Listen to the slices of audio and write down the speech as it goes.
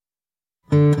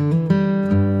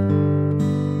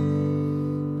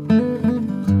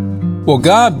Well,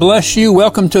 God bless you.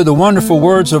 Welcome to the Wonderful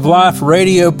Words of Life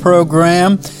radio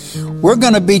program. We're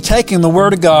going to be taking the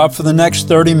Word of God for the next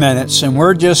 30 minutes, and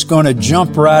we're just going to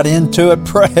jump right into it.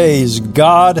 Praise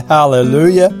God.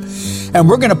 Hallelujah. And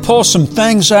we're going to pull some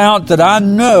things out that I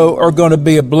know are going to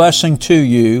be a blessing to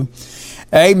you.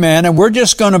 Amen. And we're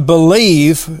just going to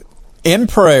believe in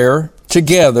prayer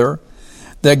together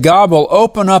that God will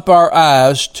open up our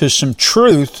eyes to some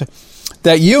truth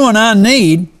that you and I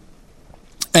need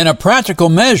in a practical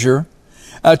measure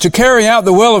to carry out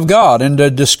the will of God and to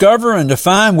discover and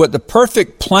define what the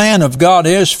perfect plan of God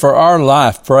is for our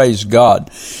life. Praise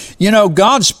God. You know,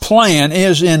 God's plan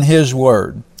is in His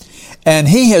Word, and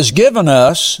He has given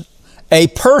us a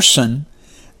person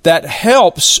that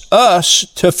helps us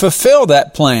to fulfill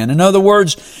that plan. In other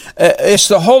words, it's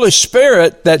the Holy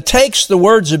Spirit that takes the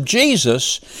words of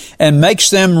Jesus and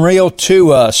makes them real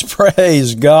to us.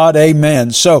 Praise God. Amen.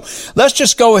 So let's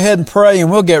just go ahead and pray, and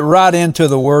we'll get right into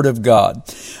the Word of God.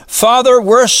 Father,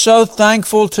 we're so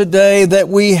thankful today that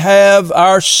we have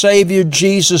our Savior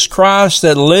Jesus Christ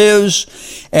that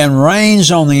lives and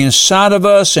reigns on the inside of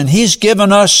us, and He's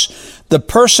given us the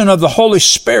person of the Holy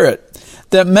Spirit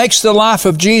that makes the life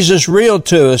of Jesus real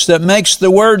to us, that makes the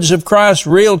words of Christ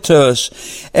real to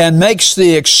us, and makes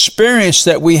the experience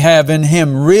that we have in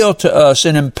Him real to us,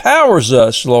 and empowers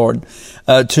us, Lord,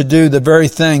 to do the very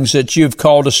things that You've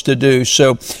called us to do.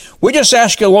 So we just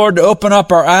ask You, Lord, to open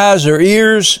up our eyes, our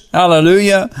ears.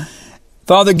 Hallelujah.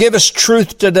 Father, give us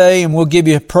truth today, and we'll give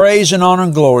You praise and honor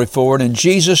and glory for it. In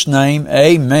Jesus' name,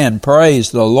 amen.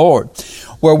 Praise the Lord.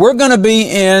 Well, we're going to be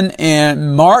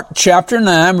in Mark chapter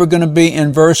 9. We're going to be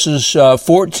in verses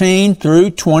 14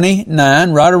 through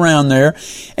 29, right around there.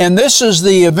 And this is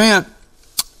the event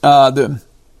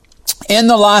in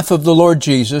the life of the Lord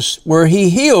Jesus where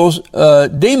He heals a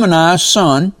demonized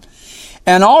son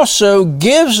and also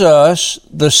gives us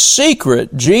the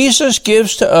secret. Jesus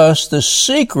gives to us the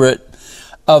secret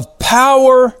of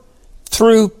power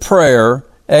through prayer.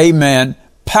 Amen.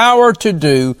 Power to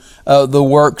do the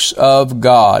works of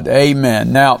God.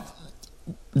 Amen. Now,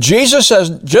 Jesus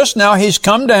says just now He's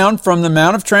come down from the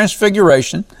Mount of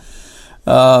Transfiguration.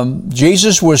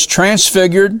 Jesus was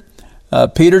transfigured.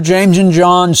 Peter, James, and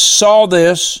John saw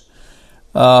this.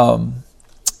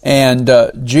 And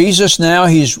Jesus now,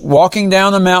 He's walking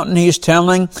down the mountain. He's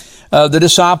telling the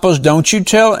disciples, don't you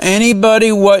tell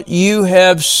anybody what you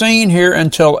have seen here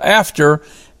until after,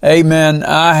 amen,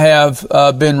 I have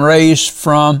been raised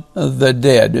from the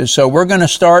dead. So we're going to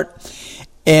start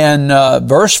in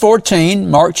verse 14,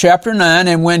 Mark chapter 9.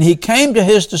 And when He came to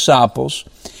His disciples,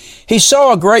 He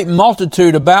saw a great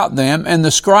multitude about them, and the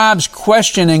scribes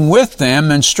questioning with them,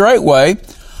 and straightway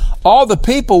all the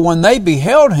people, when they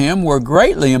beheld Him, were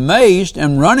greatly amazed,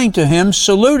 and running to Him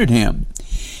saluted Him.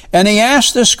 And He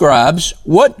asked the scribes,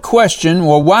 what question,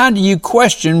 or why do you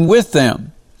question with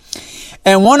them?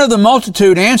 And one of the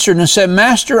multitude answered and said,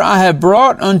 Master, I have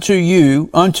brought unto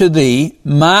thee,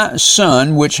 my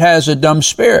son, which has a dumb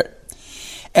spirit.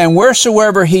 And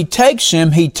wheresoever he takes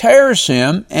him, he tears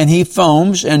him, and he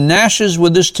foams and gnashes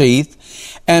with his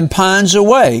teeth, and pines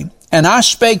away. And I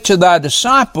spake to thy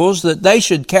disciples that they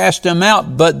should cast him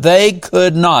out, but they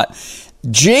could not.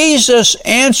 Jesus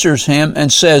answers him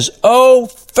and says, O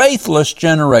faithless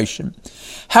generation,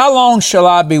 how long shall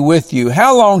I be with you?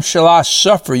 How long shall I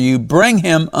suffer you? Bring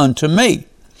him unto me.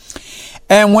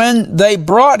 And when they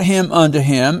brought him unto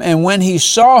him, and when he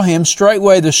saw him,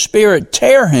 straightway the spirit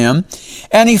tear him,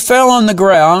 and he fell on the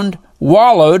ground,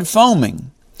 wallowed,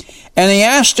 foaming. And he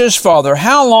asked his father,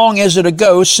 how long is it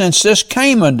ago since this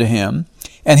came unto him?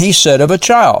 And he said, of a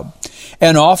child.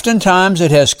 And oftentimes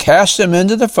it has cast him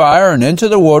into the fire and into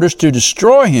the waters to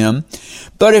destroy him.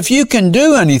 But if you can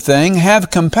do anything,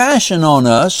 have compassion on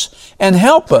us and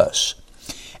help us.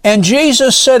 And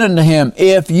Jesus said unto him,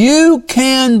 if you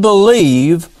can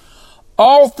believe,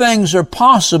 all things are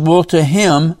possible to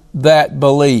him that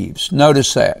believes.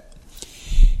 Notice that.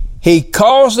 He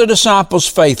calls the disciples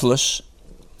faithless.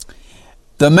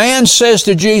 The man says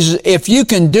to Jesus, if you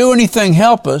can do anything,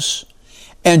 help us.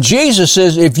 And Jesus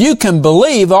says, if you can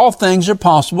believe, all things are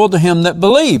possible to him that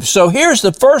believes. So here's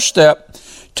the first step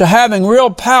to having real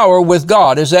power with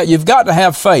God, is that you've got to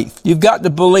have faith. You've got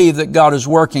to believe that God is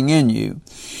working in you.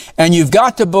 And you've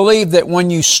got to believe that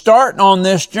when you start on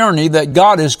this journey, that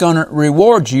God is going to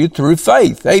reward you through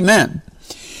faith. Amen.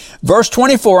 Verse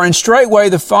 24, and straightway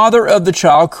the father of the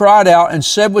child cried out and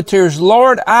said with tears,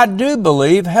 Lord, I do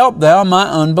believe, help thou my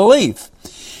unbelief.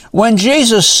 When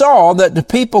Jesus saw that the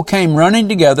people came running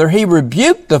together, he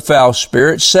rebuked the foul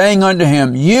spirit, saying unto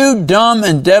him, You dumb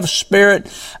and deaf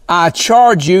spirit, I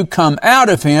charge you, come out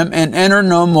of him and enter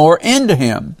no more into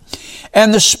him.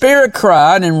 And the spirit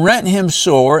cried and rent him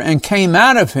sore and came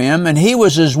out of him, and he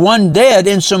was as one dead,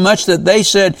 insomuch that they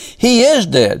said, He is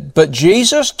dead. But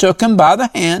Jesus took him by the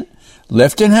hand,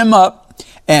 lifted him up,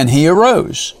 and he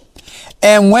arose.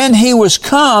 And when he was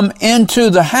come into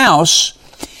the house,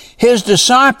 his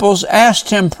disciples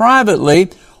asked him privately,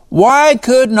 Why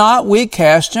could not we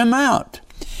cast him out?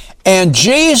 And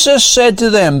Jesus said to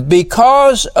them,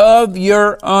 Because of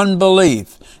your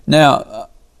unbelief. Now,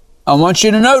 I want you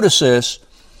to notice this.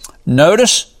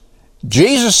 Notice,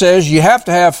 Jesus says you have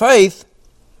to have faith.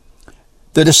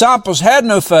 The disciples had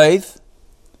no faith.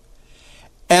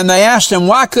 And they asked him,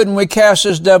 Why couldn't we cast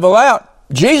this devil out?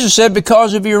 Jesus said,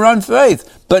 Because of your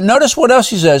unfaith. But notice what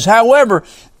else he says. However,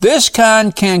 this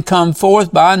kind can come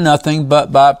forth by nothing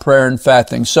but by prayer and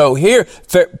fasting. So here,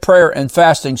 prayer and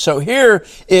fasting. So here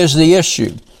is the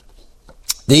issue.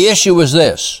 The issue is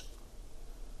this.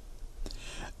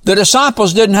 The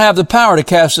disciples didn't have the power to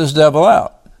cast this devil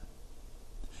out.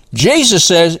 Jesus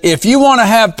says, if you want to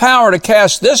have power to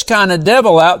cast this kind of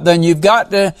devil out, then you've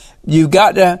got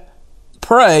to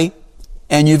pray,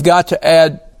 and you've got to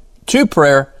add to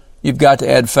prayer, you've got to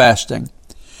add fasting.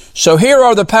 So here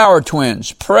are the power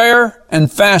twins. Prayer and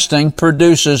fasting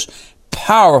produces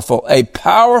a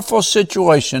powerful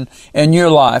situation in your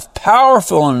life,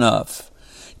 powerful enough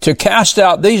to cast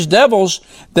out these devils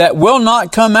that will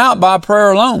not come out by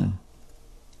prayer alone.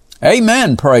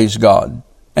 Amen, praise God.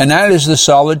 And that is the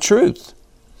solid truth.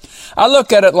 I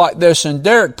look at it like this, and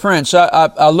Derek Prince,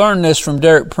 I learned this from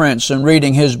Derek Prince in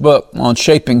reading his book on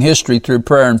shaping history through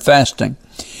prayer and fasting.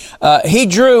 He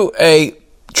drew a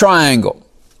triangle,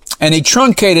 and he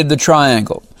truncated the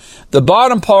triangle. The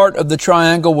bottom part of the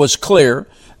triangle was clear.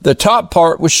 The top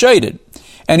part was shaded.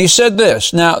 And he said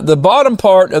this, now the bottom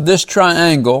part of this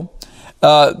triangle,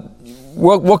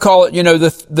 we'll call it,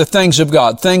 the things of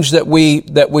God, things that we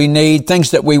need,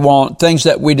 things that we want, things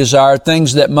that we desire,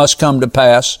 things that must come to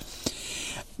pass.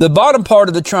 The bottom part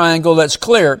of the triangle that's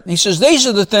clear, he says, these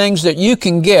are the things that you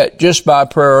can get just by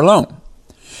prayer alone.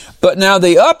 But now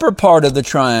the upper part of the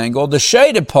triangle, the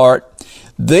shaded part,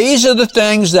 these are the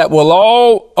things that will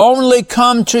all only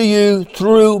come to you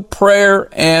through prayer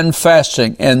and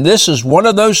fasting. And this is one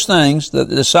of those things that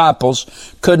the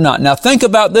disciples could not. Now think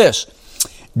about this.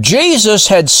 Jesus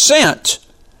had sent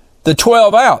the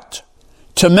 12 out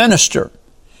to minister.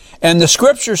 And the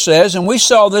scripture says, and we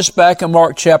saw this back in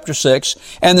Mark chapter 6,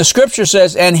 and the scripture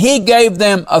says, and he gave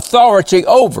them authority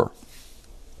over.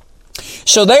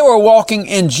 So they were walking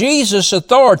in Jesus'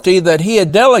 authority that he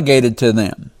had delegated to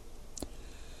them.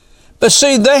 But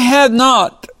see, they had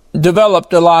not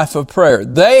developed a life of prayer.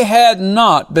 They had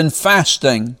not been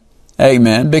fasting.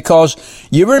 Amen. Because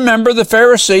you remember the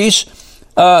Pharisees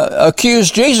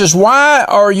accused Jesus, why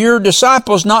are your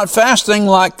disciples not fasting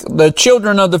like the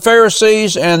children of the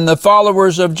Pharisees and the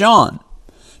followers of John?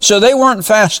 So they weren't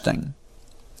fasting.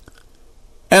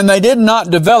 And they did not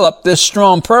develop this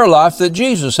strong prayer life that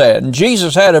Jesus had. And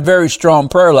Jesus had a very strong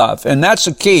prayer life. And that's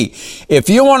the key. If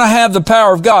you want to have the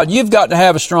power of God, you've got to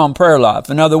have a strong prayer life.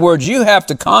 In other words, you have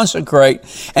to consecrate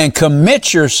and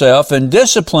commit yourself and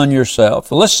discipline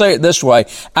yourself. Let's say it this way,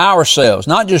 ourselves,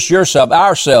 not just yourself,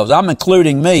 ourselves. I'm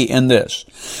including me in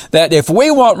this. That if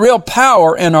we want real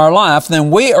power in our life,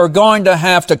 then we are going to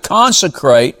have to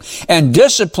consecrate and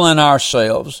discipline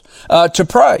ourselves to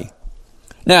pray.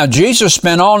 Now, Jesus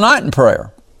spent all night in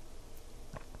prayer.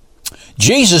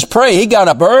 Jesus prayed. He got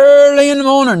up early in the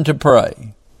morning to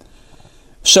pray.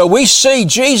 So we see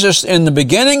Jesus in the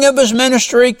beginning of his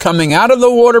ministry, coming out of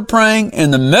the water praying, in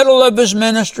the middle of his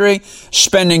ministry,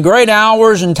 spending great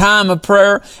hours in time of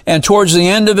prayer, and towards the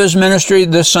end of his ministry,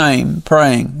 the same,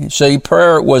 praying. You see,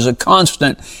 prayer was a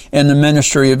constant in the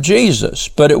ministry of Jesus,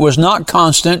 but it was not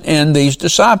constant in these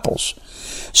disciples.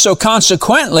 So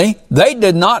consequently, they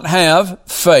did not have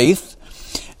faith,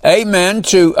 amen,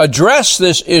 to address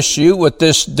this issue with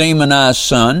this demonized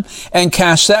son and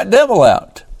cast that devil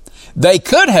out. They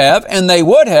could have, and they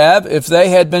would have, if they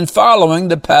had been following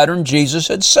the pattern Jesus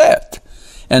had set.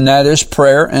 And that is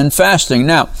prayer and fasting.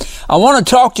 Now, I want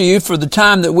to talk to you for the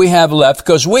time that we have left,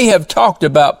 because we have talked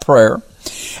about prayer.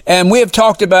 And we have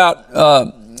talked about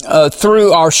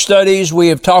through our studies, we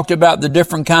have talked about the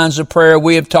different kinds of prayer.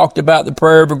 We have talked about the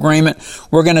prayer of agreement.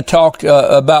 We're going to talk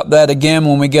about that again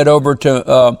when we get over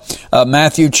to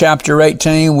Matthew chapter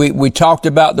 18. We talked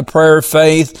about the prayer of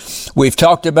faith. We've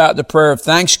talked about the prayer of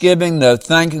thanksgiving,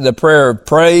 the prayer of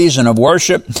praise and of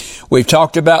worship. We've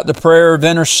talked about the prayer of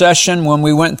intercession when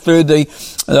we went through the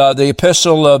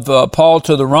epistle of Paul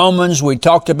to the Romans. We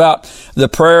talked about the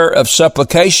prayer of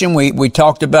supplication. We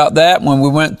talked about that when we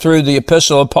went through the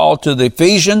epistle of Paul to the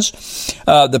Ephesians,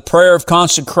 the prayer of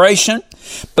consecration.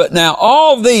 But now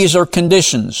all these are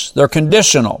conditions. They're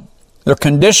conditional. They're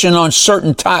conditioned on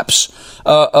certain types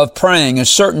of praying and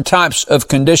certain types of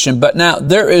condition. But now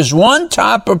there is one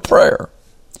type of prayer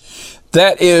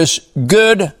that is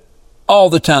good all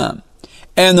the time.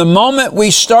 And the moment we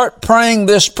start praying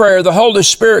this prayer, the Holy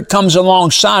Spirit comes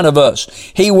alongside of us.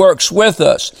 He works with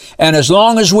us. And as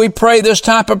long as we pray this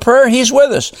type of prayer, He's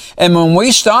with us. And when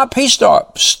we stop, He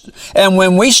stops. And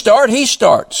when we start, He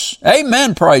starts.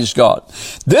 Amen. Praise God.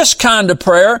 This kind of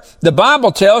prayer, the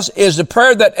Bible tells, is the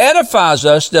prayer that edifies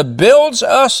us, that builds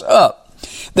us up,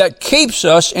 that keeps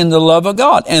us in the love of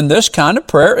God. And this kind of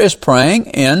prayer is praying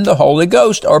in the Holy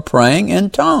Ghost or praying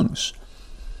in tongues.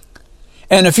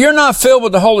 And if you're not filled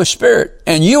with the Holy Spirit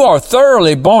and you are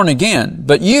thoroughly born again,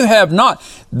 but you have not,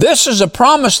 this is a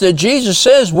promise that Jesus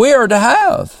says we are to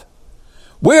have.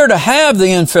 We are to have the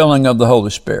infilling of the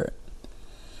Holy Spirit.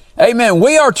 Amen.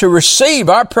 We are to receive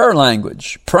our prayer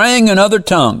language, praying in other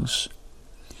tongues.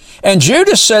 And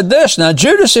Judas said this. Now,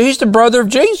 Judas, he's the brother of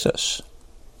Jesus.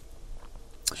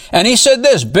 And he said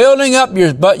this,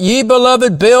 but ye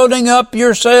beloved, building up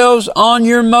yourselves on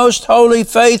your most holy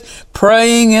faith,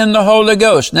 praying in the Holy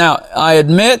Ghost. Now, I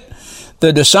admit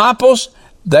the disciples,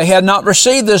 they had not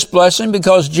received this blessing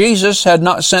because Jesus had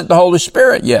not sent the Holy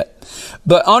Spirit yet.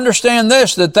 But understand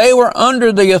this, that they were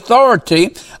under the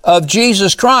authority of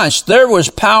Jesus Christ. There was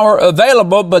power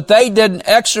available, but they didn't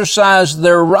exercise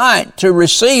their right to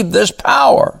receive this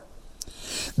power.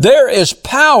 There is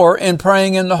power in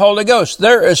praying in the Holy Ghost.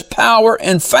 There is power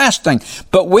in fasting.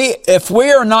 But if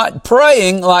we are not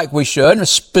praying like we should,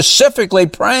 specifically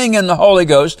praying in the Holy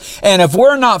Ghost, and if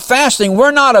we're not fasting,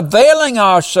 we're not availing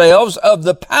ourselves of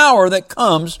the power that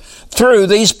comes through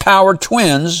these power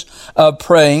twins of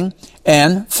praying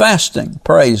and fasting.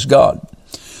 Praise God.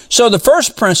 So the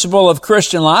first principle of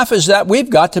Christian life is that we've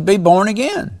got to be born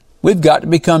again. We've got to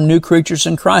become new creatures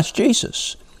in Christ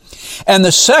Jesus. And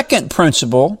the second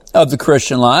principle of the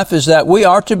Christian life is that we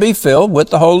are to be filled with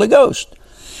the Holy Ghost.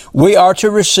 We are to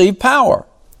receive power.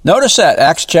 Notice that,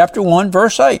 Acts chapter 1,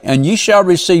 verse 8. And ye shall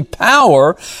receive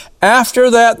power after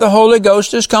that the Holy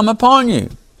Ghost has come upon you.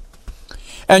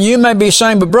 And you may be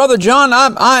saying, but Brother John,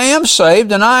 I am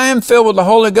saved and I am filled with the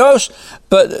Holy Ghost,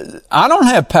 but I don't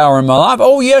have power in my life.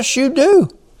 Oh, yes, you do.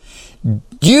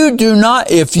 You do not,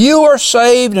 if you are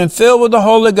saved and filled with the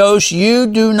Holy Ghost, you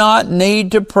do not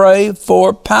need to pray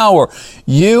for power.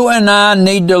 You and I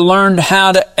need to learn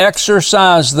how to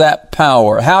exercise that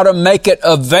power, how to make it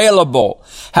available,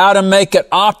 how to make it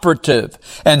operative.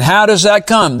 And how does that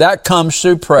come? That comes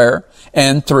through prayer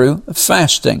and through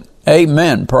fasting.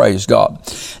 Amen. Praise God.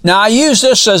 Now, I use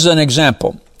this as an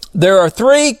example. There are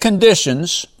three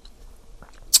conditions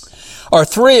or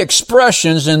three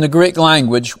expressions in the Greek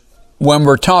language when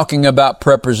we're talking about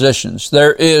prepositions.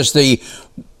 There is the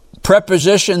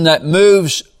preposition that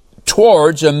moves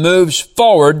towards and moves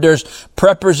forward. There's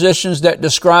prepositions that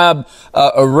describe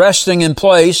a resting in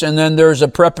place, and then there's a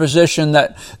preposition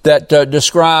that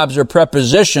describes, or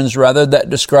prepositions rather,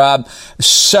 that describe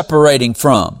separating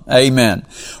from. Amen.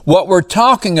 What we're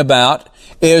talking about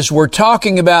is we're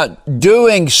talking about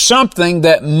doing something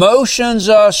that motions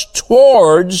us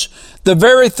towards the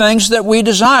very things that we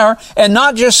desire, and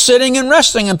not just sitting and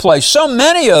resting in place. So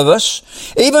many of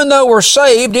us, even though we're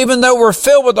saved, even though we're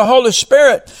filled with the Holy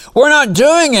Spirit, we're not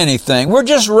doing anything. We're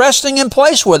just resting in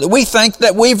place with it. We think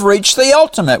that we've reached the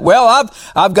ultimate. Well,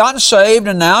 I've gotten saved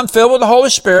and now I'm filled with the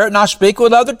Holy Spirit and I speak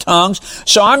with other tongues,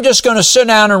 so I'm just going to sit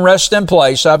down and rest in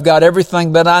place. I've got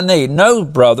everything that I need. No,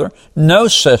 brother. No,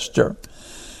 sister.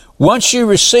 Once you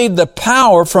receive the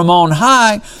power from on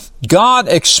high, God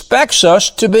expects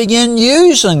us to begin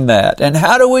using that. And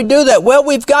how do we do that? Well,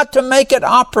 we've got to make it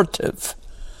operative.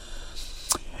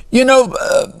 You know,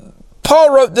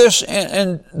 Paul wrote this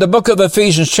in the book of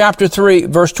Ephesians chapter 3,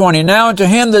 verse 20. Now unto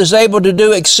him that is able to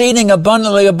do exceeding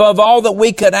abundantly above all that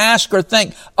we could ask or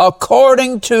think,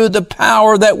 according to the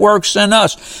power that works in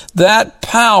us. That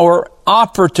power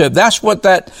operative. That's what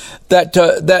that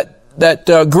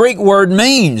Greek word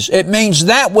means. It means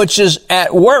that which is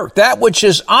at work, that which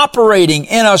is operating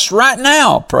in us right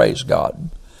now. Praise God.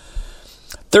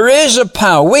 There is a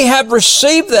power. We have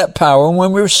received that power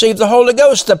when we receive the Holy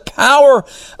Ghost. The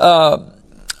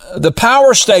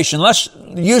power station, let's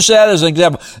use that as an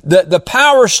example. The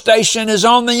power station is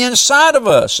on the inside of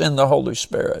us in the Holy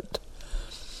Spirit.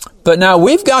 But now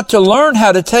we've got to learn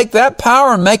how to take that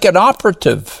power and make it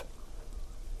operative.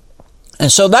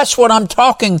 And so that's what I'm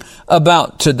talking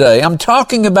about today. I'm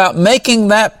talking about making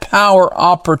that power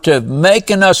operative,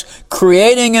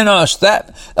 creating in us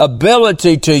that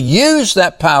ability to use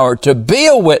that power, to be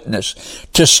a witness,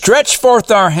 to stretch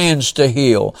forth our hands to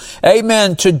heal.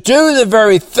 Amen. To do the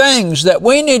very things that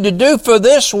we need to do for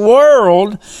this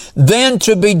world, then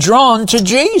to be drawn to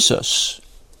Jesus.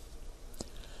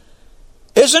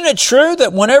 Isn't it true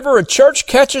that whenever a church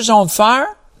catches on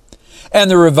fire, and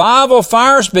the revival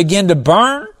fires begin to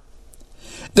burn,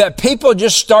 that people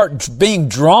just start being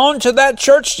drawn to that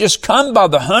church, just come by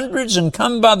the hundreds and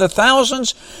come by the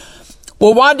thousands?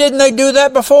 Well, why didn't they do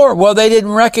that before? Well, they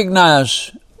didn't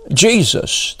recognize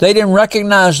Jesus. They didn't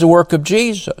recognize the work of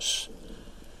Jesus.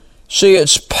 See,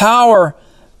 it's power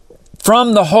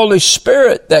from the Holy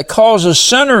Spirit that causes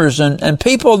sinners and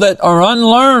people that are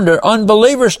unlearned or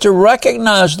unbelievers to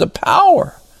recognize the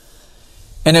power.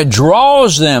 And it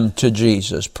draws them to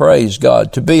Jesus, praise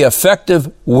God, to be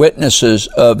effective witnesses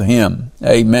of Him.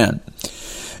 Amen.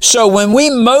 So when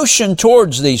we motion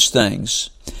towards these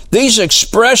things, these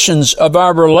expressions of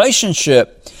our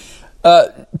relationship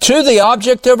to the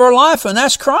object of our life, and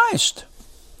that's Christ.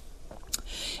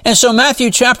 And so Matthew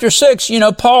chapter 6,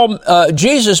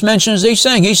 Jesus mentions these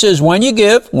things. He says, when you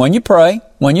give, when you pray,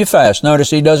 when you fast. Notice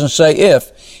He doesn't say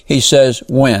if, He says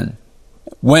when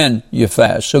you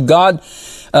fast. So God,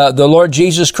 the Lord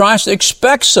Jesus Christ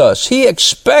expects us. He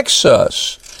expects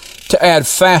us to add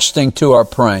fasting to our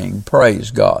praying. Praise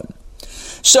God.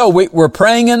 So we're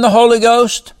praying in the Holy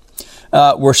Ghost.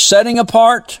 We're setting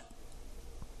apart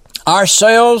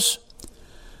ourselves,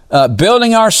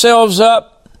 building ourselves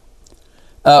up,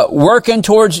 working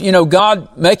towards,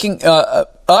 God making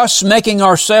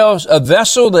ourselves a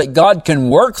vessel that God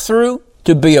can work through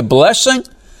to be a blessing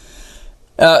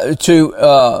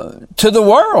to the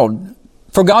world.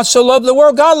 For God so loved the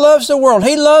world. God loves the world.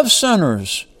 He loves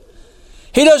sinners.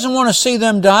 He doesn't want to see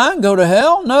them die and go to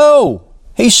hell. No.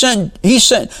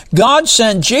 God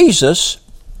sent Jesus.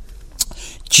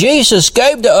 Jesus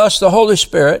gave to us the Holy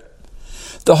Spirit.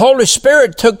 The Holy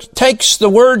Spirit takes the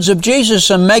words of Jesus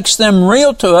and makes them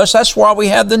real to us. That's why we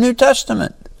have the New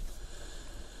Testament.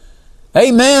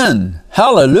 Amen.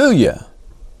 Hallelujah.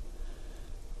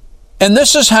 And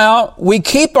this is how we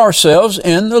keep ourselves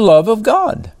in the love of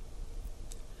God.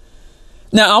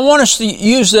 Now, I want us to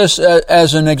use this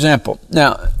as an example.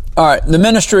 Now, all right, the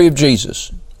ministry of Jesus.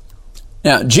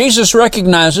 Now, Jesus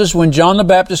recognizes when John the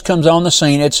Baptist comes on the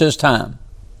scene, it's his time.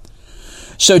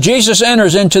 So Jesus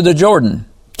enters into the Jordan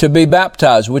to be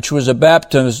baptized, which was a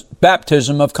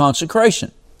baptism of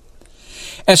consecration.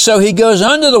 And so he goes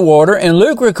under the water, and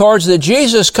Luke records that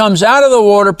Jesus comes out of the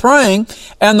water praying,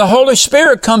 and the Holy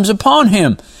Spirit comes upon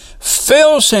him,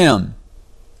 fills him.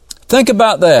 Think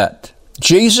about that.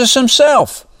 Jesus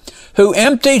Himself, who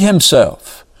emptied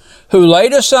Himself, who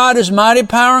laid aside His mighty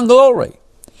power and glory.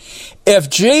 If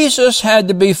Jesus had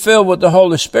to be filled with the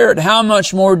Holy Spirit, how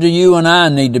much more do you and I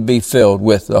need to be filled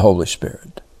with the Holy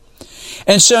Spirit?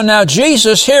 And so now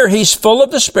Jesus here, He's full of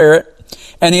the Spirit,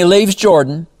 and He leaves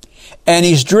Jordan, and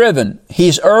He's driven,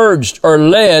 He's urged or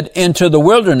led into the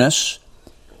wilderness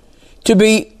to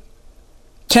be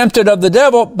tempted of the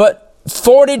devil, but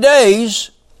 40 days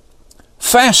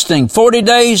fasting, 40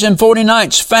 days and 40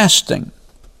 nights fasting.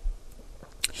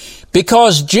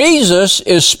 Because Jesus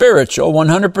is spiritual,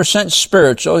 100%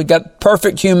 spiritual. He's got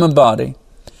perfect human body.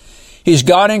 He's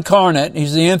God incarnate.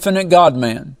 He's the infinite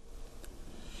God-man.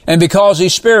 And because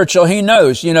He's spiritual, He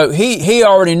knows. He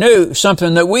already knew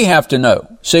something that we have to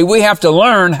know. See, we have to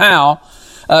learn how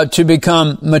to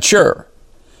become mature,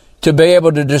 to be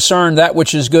able to discern that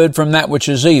which is good from that which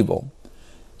is evil.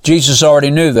 Jesus already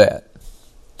knew that.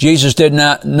 Jesus did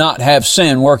not have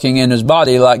sin working in His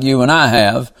body like you and I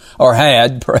have, or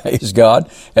had, praise God,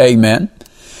 amen.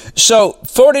 So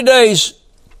 40 days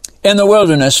in the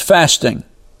wilderness fasting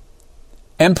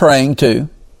and praying too.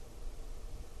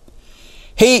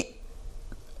 He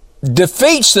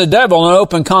defeats the devil in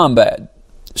open combat.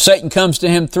 Satan comes to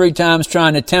him 3 times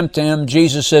trying to tempt him.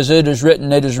 Jesus says, it is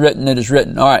written, it is written, it is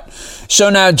written. All right.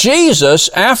 So now Jesus,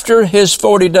 after His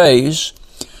 40 days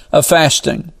of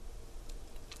fasting,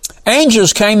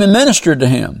 angels came and ministered to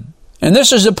Him. And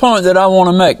this is the point that I want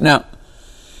to make. Now,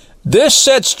 this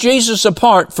sets Jesus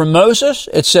apart from Moses.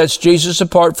 It sets Jesus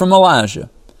apart from Elijah.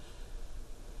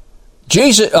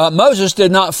 Moses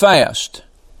did not fast.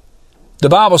 The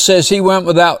Bible says he went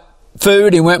without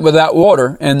food, he went without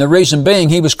water, and the reason being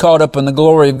he was caught up in the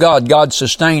glory of God. God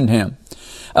sustained him.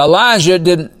 Elijah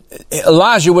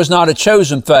was not a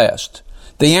chosen fast.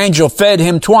 The angel fed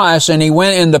him twice, and he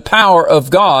went in the power of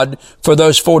God for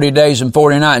those 40 days and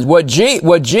 40 nights. What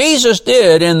Jesus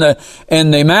did in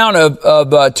the amount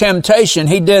of temptation,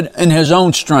 he did in his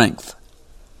own strength.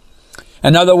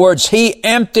 In other words, he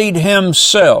emptied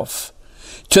himself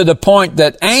to the point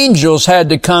that angels had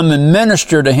to come and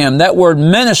minister to him. That word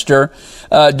minister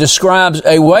describes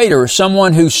a waiter,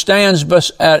 someone who stands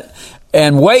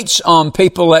and waits on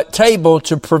people at table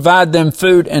to provide them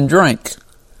food and drink.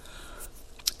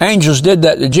 Angels did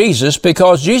that to Jesus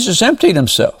because Jesus emptied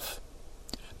himself.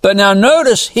 But now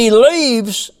notice he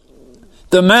leaves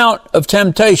the Mount of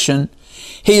Temptation.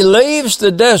 He leaves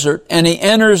the desert and he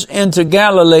enters into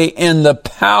Galilee in the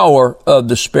power of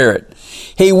the Spirit.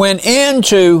 He went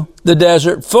into the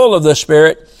desert full of the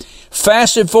Spirit,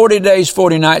 fasted 40 days,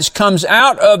 40 nights, comes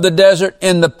out of the desert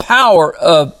in the power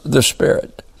of the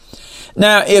Spirit.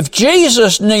 Now, if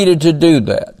Jesus needed to do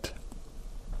that,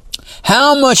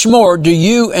 how much more do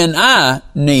you and I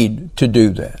need to do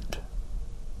that?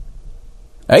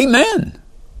 Amen.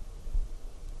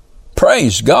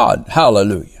 Praise God.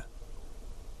 Hallelujah.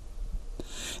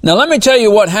 Now let me tell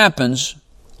you what happens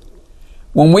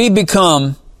when we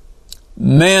become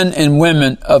men and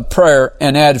women of prayer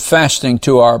and add fasting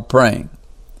to our praying.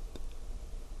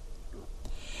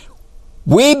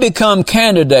 We become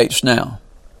candidates now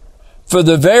for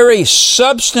the very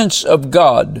substance of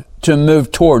God to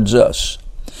move towards us.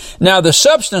 Now, the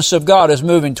substance of God is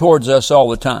moving towards us all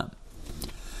the time.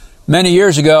 Many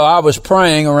years ago, I was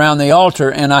praying around the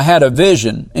altar and I had a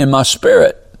vision in my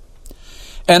spirit.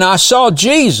 And I saw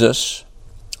Jesus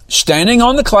standing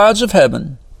on the clouds of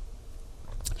heaven,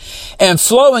 and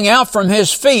flowing out from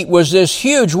his feet was this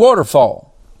huge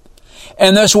waterfall.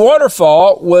 And this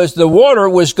waterfall the water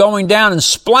was going down and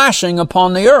splashing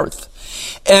upon the earth.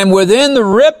 And within the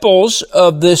ripples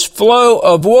of this flow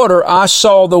of water, I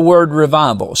saw the word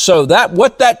revival. So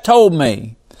what that told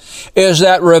me is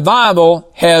that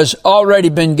revival has already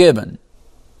been given.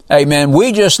 Amen.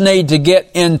 We just need to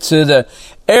get into the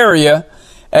area.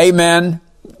 Amen.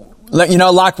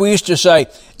 Like we used to say,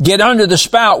 get under the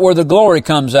spout where the glory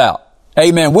comes out.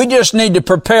 Amen. We just need to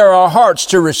prepare our hearts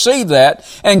to receive that,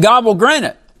 and God will grant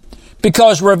it.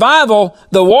 Because revival,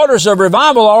 the waters of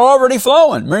revival are already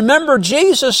flowing. Remember,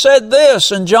 Jesus said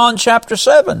this in John chapter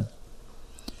 7.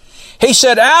 He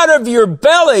said, out of your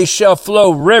belly shall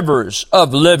flow rivers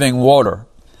of living water,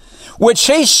 which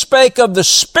he spake of the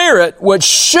Spirit, which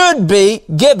should be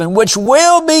given, which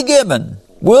will be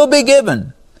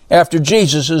given after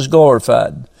Jesus is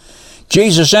glorified.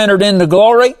 Jesus entered into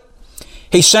glory.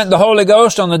 He sent the Holy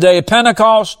Ghost on the day of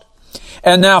Pentecost.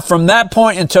 And now from that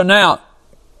point until now,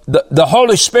 the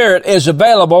Holy Spirit is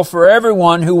available for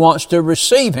everyone who wants to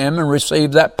receive him and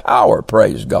receive that power.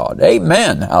 Praise God.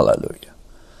 Amen. Hallelujah.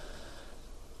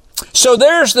 So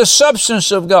there's the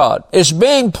substance of God. It's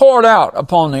being poured out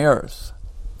upon the earth.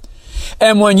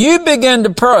 And when you begin to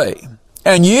pray,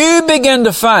 and you begin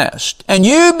to fast, and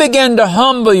you begin to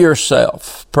humble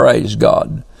yourself, praise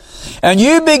God, and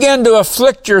you begin to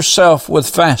afflict yourself with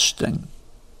fasting,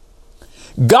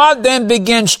 God then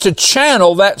begins to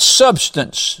channel that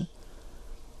substance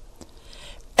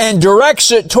and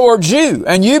directs it towards you,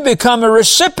 and you become a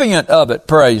recipient of it,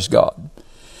 praise God.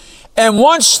 And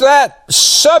once that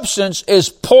substance is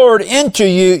poured into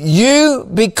you, you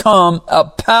become a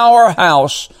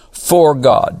powerhouse for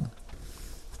God.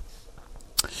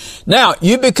 Now,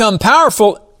 you become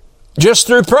powerful just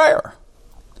through prayer.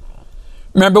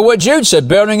 Remember what Jude said,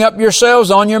 building up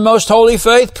yourselves on your most holy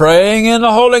faith, praying in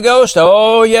the Holy Ghost.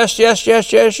 Oh, yes, yes,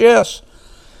 yes, yes, yes.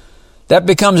 That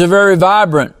becomes a very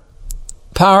vibrant,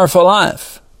 powerful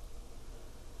life.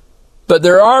 But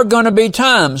there are going to be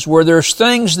times where there's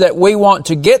things that we want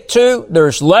to get to.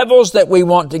 There's levels that we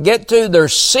want to get to.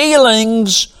 There's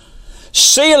ceilings,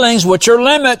 which are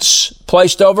limits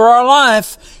placed over our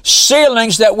life,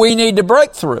 ceilings that we need to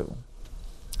break through,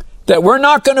 that we're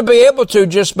not going to be able to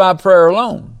just by prayer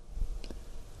alone.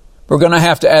 We're going to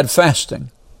have to add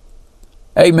fasting.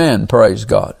 Amen. Praise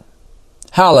God.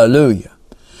 Hallelujah.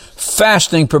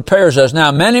 Fasting prepares us.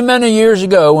 Now, many, many years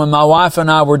ago, when my wife and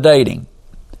I were dating,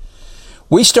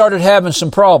 we started having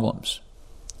some problems.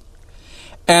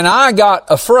 And I got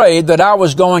afraid that I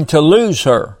was going to lose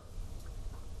her.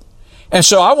 And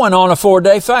so I went on a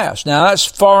 4-day fast. Now, that's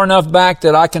far enough back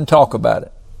that I can talk about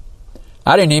it.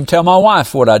 I didn't even tell my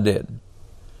wife what I did.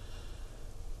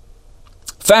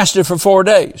 Fasted for 4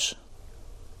 days.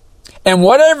 And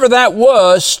whatever that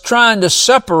was trying to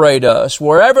separate us,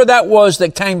 wherever that was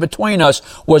that came between us,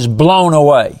 was blown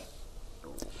away.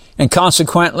 And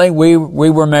consequently, we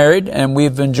were married, and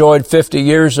we've enjoyed 50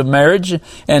 years of marriage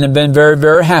and have been very,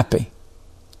 very happy.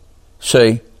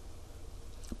 See,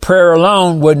 prayer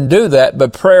alone wouldn't do that,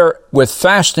 but prayer with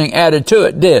fasting added to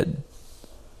it did.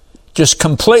 Just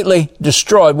completely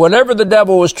destroyed whatever the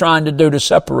devil was trying to do to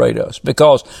separate us.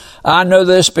 Because I know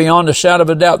this beyond a shadow of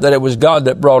a doubt that it was God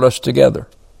that brought us together.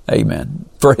 Amen.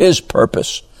 For His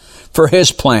purpose, for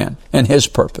His plan and His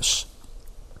purpose.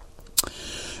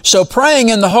 So praying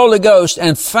in the Holy Ghost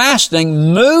and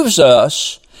fasting moves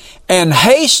us and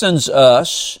hastens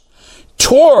us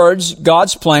towards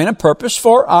God's plan and purpose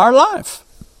for our life.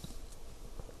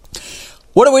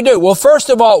 What do? Well, first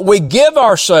of all, we give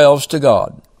ourselves to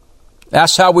God.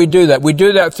 That's how we do that. We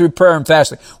do that through prayer and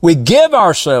fasting. We give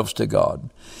ourselves to God.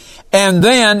 And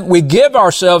then we give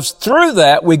ourselves, through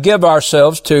that, we give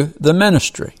ourselves to the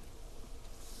ministry.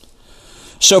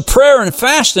 So prayer and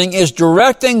fasting is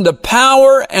directing the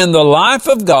power and the life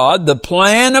of God, the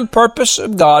plan and purpose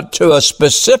of God to a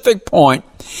specific point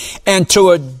and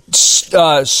to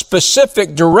a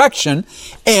specific direction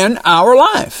in our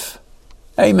life.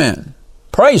 Amen.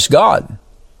 Praise God.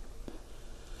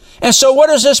 And so what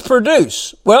does this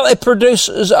produce? Well, it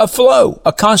produces a flow,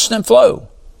 a constant flow.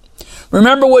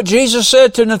 Remember what Jesus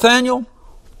said to Nathanael?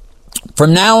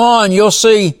 From now on, you'll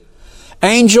see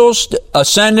angels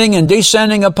ascending and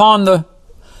descending upon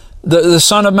the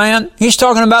Son of Man. He's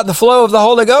talking about the flow of the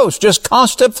Holy Ghost, just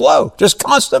constant flow, just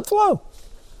constant flow.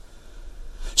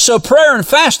 So prayer and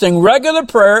fasting, regular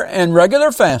prayer and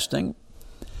regular fasting,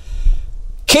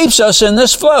 keeps us in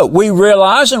this flow. We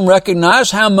realize and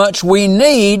recognize how much we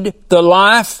need the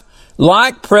life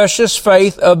like precious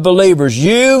faith of believers.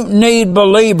 You need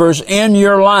believers in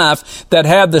your life that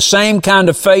have the same kind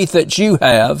of faith that you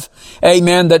have.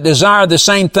 Amen. That desire the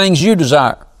same things you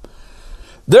desire.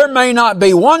 There may not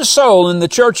be one soul in the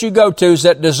church you go to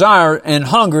that desire and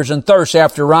hungers and thirsts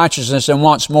after righteousness and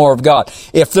wants more of God.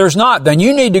 If there's not, then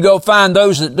you need to go find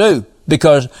those that do,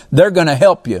 because they're going to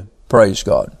help you. Praise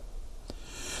God.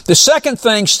 The second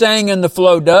thing staying in the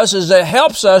flow does is it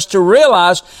helps us to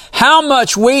realize how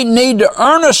much we need to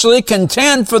earnestly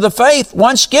contend for the faith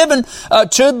once given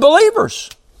to believers.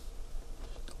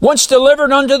 Once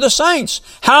delivered unto the saints.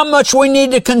 How much we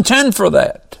need to contend for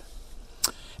that.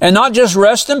 And not just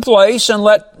rest in place and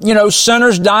let,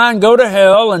 sinners die and go to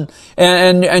hell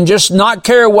and just not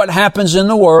care what happens in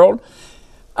the world.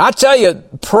 I tell you,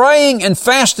 praying and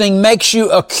fasting makes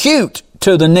you acute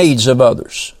to the needs of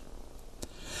others.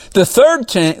 The third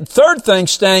thing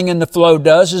staying in the flow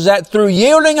does is that through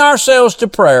yielding ourselves to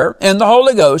prayer and the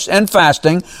Holy Ghost and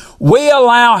fasting, we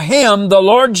allow Him, the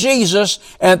Lord Jesus,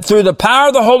 and through the power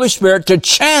of the Holy Spirit to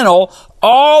channel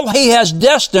all He has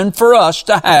destined for us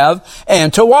to have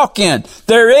and to walk in.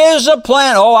 There is a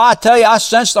plan. Oh, I tell you, I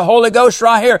sense the Holy Ghost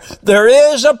right here.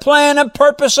 There is a plan and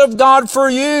purpose of God for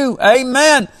you.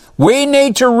 Amen. We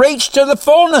need to reach to the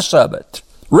fullness of it.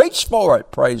 Reach for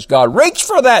it, praise God. Reach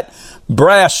for that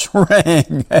brass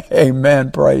ring.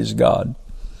 Amen, praise God.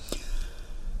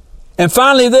 And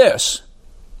finally this.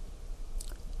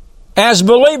 As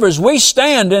believers, we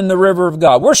stand in the river of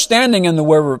God. We're standing in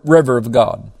the river of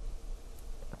God.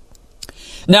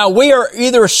 Now, we are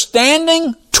either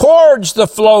standing towards the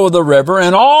flow of the river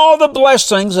and all the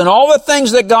blessings and all the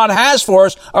things that God has for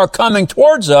us are coming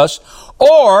towards us,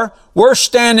 or we're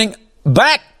standing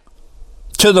back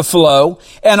to the flow,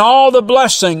 and all the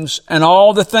blessings and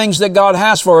all the things that God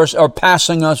has for us are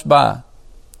passing us by.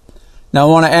 Now I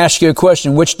want to ask you a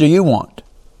question. Which do you want?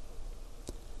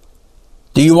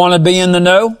 Do you want to be in the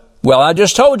know? Well, I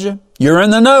just told you, you're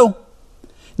in the know.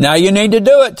 Now you need to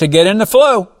do it to get in the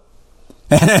flow.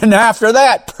 And after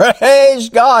that, praise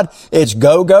God, it's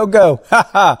go, go, go.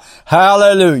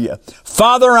 Hallelujah.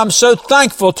 Father, I'm so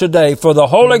thankful today for the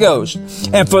Holy Ghost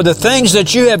and for the things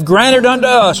that you have granted unto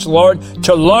us, Lord,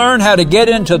 to learn how to get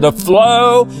into the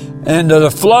flow,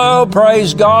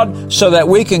 praise God, so that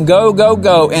we can go, go,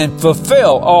 go and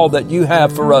fulfill all that you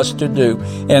have for us to do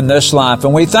in this life.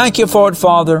 And we thank you for it,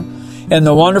 Father, in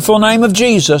the wonderful name of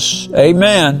Jesus.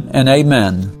 Amen and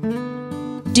amen.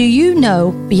 Do you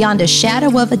know beyond a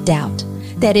shadow of a doubt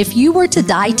that if you were to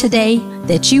die today,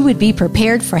 that you would be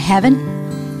prepared for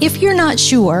heaven? If you're not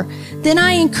sure, then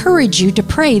I encourage you to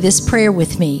pray this prayer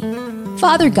with me.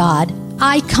 Father God,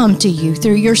 I come to you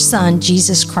through your Son,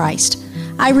 Jesus Christ.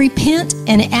 I repent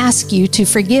and ask you to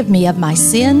forgive me of my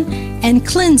sin and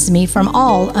cleanse me from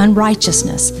all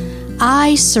unrighteousness.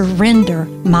 I surrender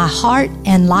my heart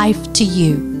and life to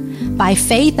you. By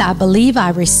faith, I believe I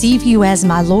receive you as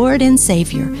my Lord and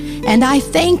Savior, And I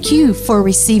thank you for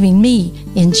receiving me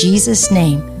in Jesus'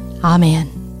 name. Amen.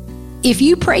 If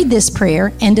you prayed this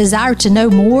prayer and desire to know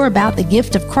more about the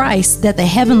gift of Christ that the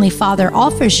Heavenly Father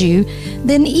offers you,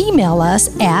 then email us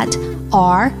at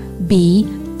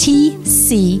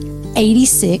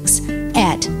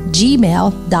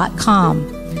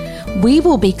rbtc86@gmail.com. We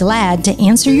will be glad to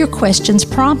answer your questions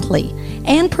promptly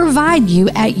and provide you,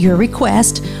 at your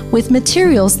request, with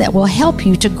materials that will help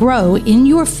you to grow in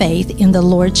your faith in the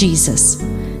Lord Jesus.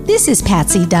 This is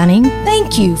Patsy Dunning.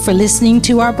 Thank you for listening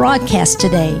to our broadcast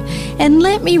today. And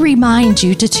let me remind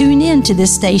you to tune in to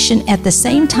this station at the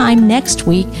same time next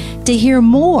week to hear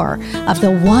more of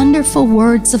the wonderful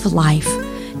words of life.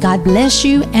 God bless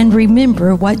you, and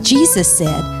remember what Jesus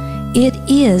said: it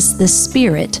is the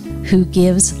Spirit who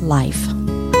gives life.